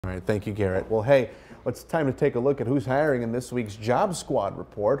All right, thank you, Garrett. Well, hey, it's time to take a look at who's hiring in this week's Job Squad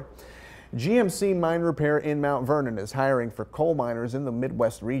report. GMC Mine Repair in Mount Vernon is hiring for coal miners in the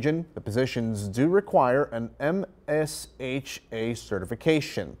Midwest region. The positions do require an MSHA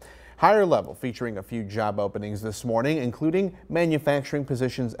certification. Higher level, featuring a few job openings this morning, including manufacturing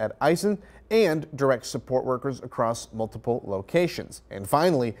positions at Eisen and direct support workers across multiple locations. And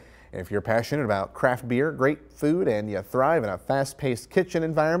finally, if you're passionate about craft beer, great food, and you thrive in a fast-paced kitchen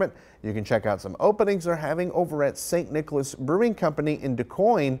environment, you can check out some openings they're having over at St. Nicholas Brewing Company in Du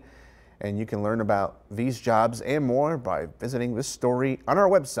Quoin. And you can learn about these jobs and more by visiting this story on our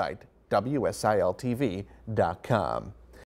website, WSILTV.com.